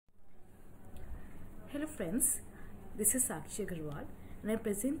Hello friends, this is Sakshi Agarwal and I am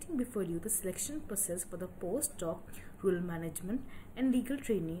presenting before you the selection process for the postdoc rural management and legal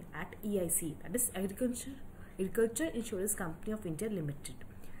training at AIC, that is Agriculture Insurance Company of India Limited.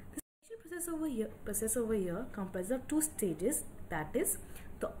 The selection process over here comprises of two stages, that is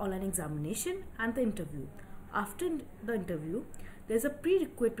the online examination and the interview. After the interview, there is a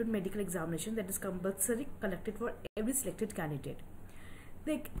prerequisite medical examination that is compulsory conducted for every selected candidate.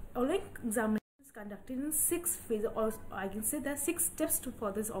 The online examination is conducted in 6 phases, or I can say there are 6 steps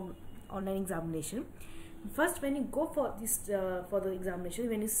for this online examination. First, when you go for the examination,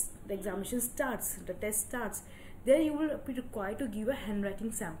 when the examination starts, the test starts, there you will be required to give a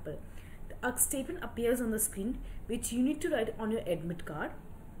handwriting sample. A statement appears on the screen which you need to write on your admit card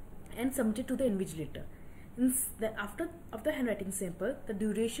and submit it to the invigilator. After handwriting sample, the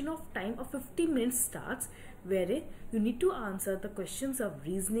duration of time of 15 minutes starts, where you need to answer the questions of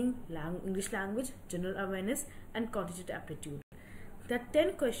reasoning, English language, general awareness and quantitative aptitude. There are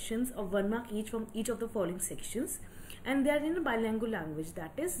 10 questions of 1 mark each from each of the following sections, and they are in a bilingual language,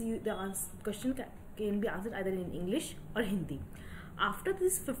 that is the question can be answered either in English or Hindi. After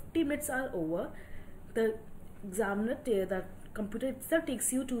these 50 minutes are over, the examiner, the computer itself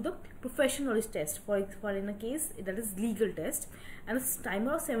takes you to the professional knowledge test, for in a case that is legal test, and a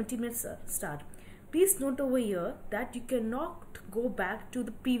timer of 70 minutes start. Please note over here that you cannot go back to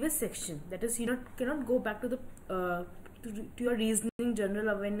the previous section, that is you cannot go back to the to your reasoning, general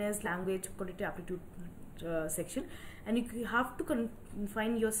awareness, language, quantitative aptitude section, and you have to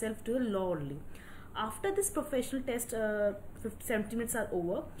confine yourself to the law only. After this professional test, 70 minutes are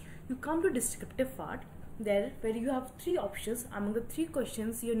over, you come to descriptive part, there where you have 3 options. Among the 3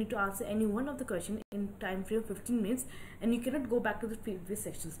 questions, you need to answer any one of the question in time frame of 15 minutes, and you cannot go back to the previous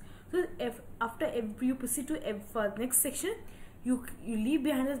sections. So after you proceed to next section, you leave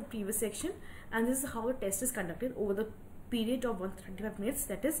behind the previous section, and this is how a test is conducted over the period of 135 minutes,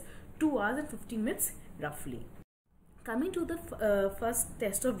 that is 2 hours and 15 minutes roughly. Coming to the first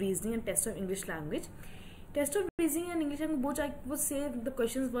test of reasoning and test of English language. Test of reasoning and English language, both I would say the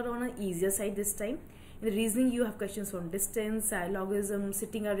questions were on an easier side this time. In the reasoning, you have questions from distance, syllogism,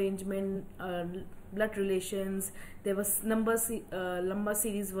 sitting arrangement, blood relations. There was number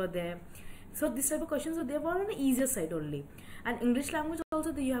series were there. So this type of questions they were on the easier side only. And English language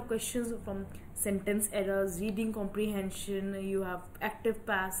also, you have questions from sentence errors, reading comprehension, you have active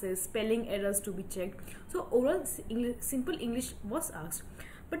passes, spelling errors to be checked. So overall, simple English was asked.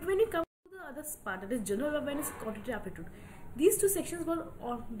 But when you come to the other part, that is general awareness and quantitative aptitude, these 2 sections were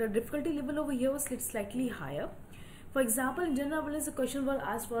on the difficulty level over here was slightly higher. For example, in general awareness, the questions were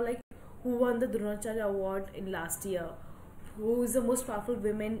asked for like who won the Dronacharya award in last year, who is the most powerful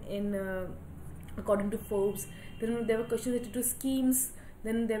women in according to Forbes. Then there were questions related to schemes.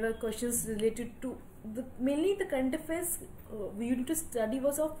 Then there were questions related to mainly the current affairs we need to study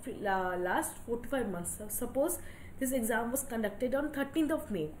was of last 4 to 5 months. So suppose this exam was conducted on 13th of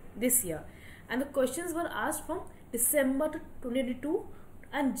May this year, and the questions were asked from December 2022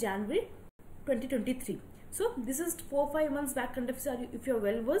 and January 2023. So this is 4-5 months back current affairs. If you are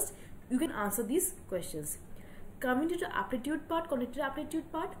well versed, you can answer these questions. Coming to the aptitude part, quantitative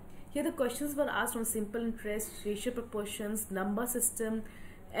aptitude part, here the questions were asked on simple interest, ratio proportions, number system,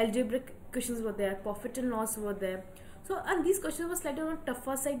 algebraic questions were there, profit and loss were there. So and these questions were slightly on a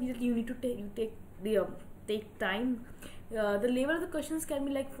tougher side. You need to take time. The level of the questions can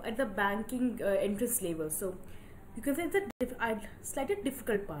be like at the banking entrance level. So you can say it's a slightly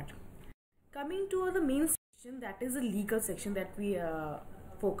difficult part. Coming to the main section, that is the legal section that we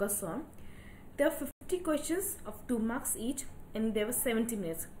focus on. There are 50 questions of 2 marks each, and there were 70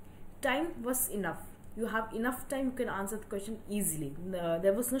 minutes. Time was enough. You have enough time, you can answer the question easily.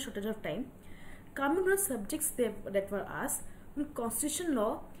 There was no shortage of time. Coming to the subjects that were asked, in constitutional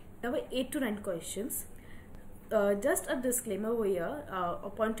law, there were 8 to 9 questions. Just a disclaimer over here, a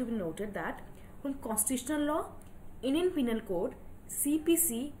point to be noted that in constitutional law, Indian Penal Code,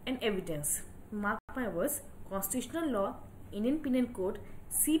 CPC and evidence. Mark my words, constitutional law, Indian Penal Code,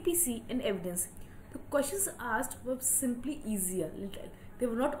 CPC and evidence. The questions asked were simply easier. They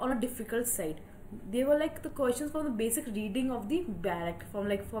were not on a difficult side. They were like the questions from the basic reading of the barrack. From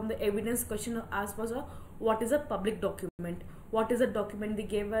the evidence, question asked was what is a public document? What is a document? They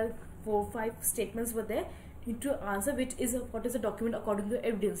gave 4 or 5 statements were there. You need to answer what is a document according to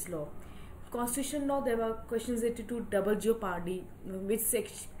evidence law. Constitutional law, there were questions related to double jeopardy, which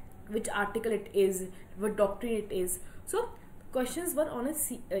section, which article it is, what doctrine it is. So questions were on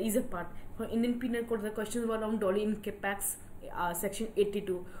a easier part. For Indian Penal Code, the questions were on Dolly in Capax, section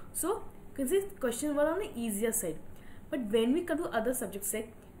 82. So you can see questions were on the easier side. But when we come to other subjects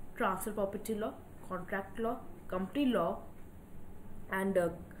like transfer property law, contract law, company law, and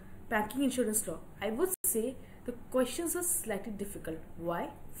banking insurance law. I would say the questions were slightly difficult. Why?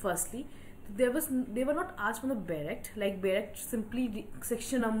 Firstly, they were not asked from the barract, like barract simply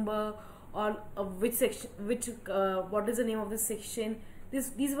section number or which section, what is the name of the section.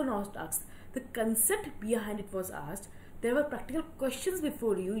 These were not asked. The concept behind it was asked. There were practical questions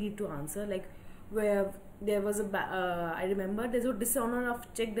before you need to answer, like where there was I remember there's a dishonor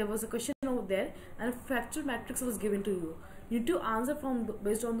of check. There was a question over there, and a factual matrix was given to you. You need to answer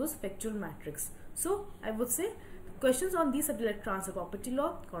based on those factual matrix. So I would say questions on these subjects like transfer property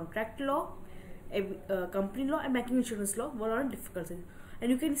law, contract law, company law, and banking insurance law were on difficult. And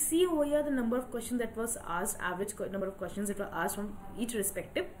you can see over here the number of questions that was asked, average number of questions that were asked from each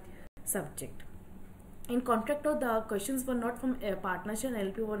respective subject. In contract law, the questions were not from partnership and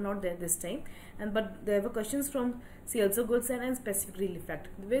LP were not there this time, but there were questions from sales of goods and specific relief act.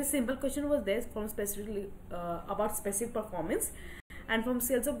 The very simple question was there from specifically about specific performance, and from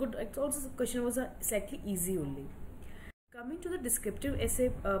sales of goods also the question was slightly easy only. Coming to the descriptive essay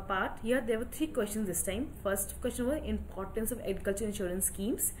part, here there were 3 questions this time. First question was importance of agriculture insurance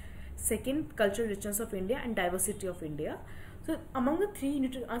schemes. Second, cultural richness of India and diversity of India. So among the 3, you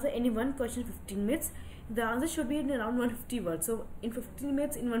need to answer any one question in 15 minutes. The answer should be in around 150 words. So in 15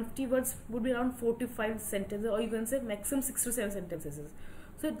 minutes, in 150 words would be around 4 to 5 sentences, or you can say maximum 6 to 7 sentences.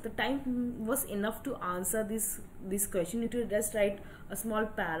 So the time was enough to answer this question. You need to just write a small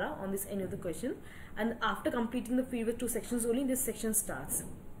para on this any of the question, and after completing the previous 2 sections only this section starts,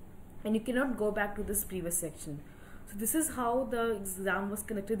 and you cannot go back to this previous section. So this is how the exam was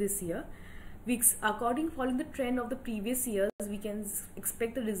conducted this year. Following the trend of the previous years, we can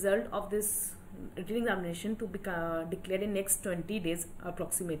expect the result of this written examination to be declared in next 20 days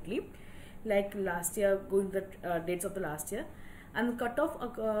approximately, like last year, going the dates of the last year, and the cutoff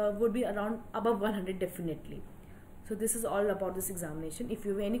would be around above 100 definitely. So this is all about this examination. If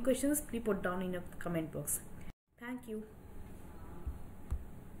you have any questions, please put down in the comment box. Thank you.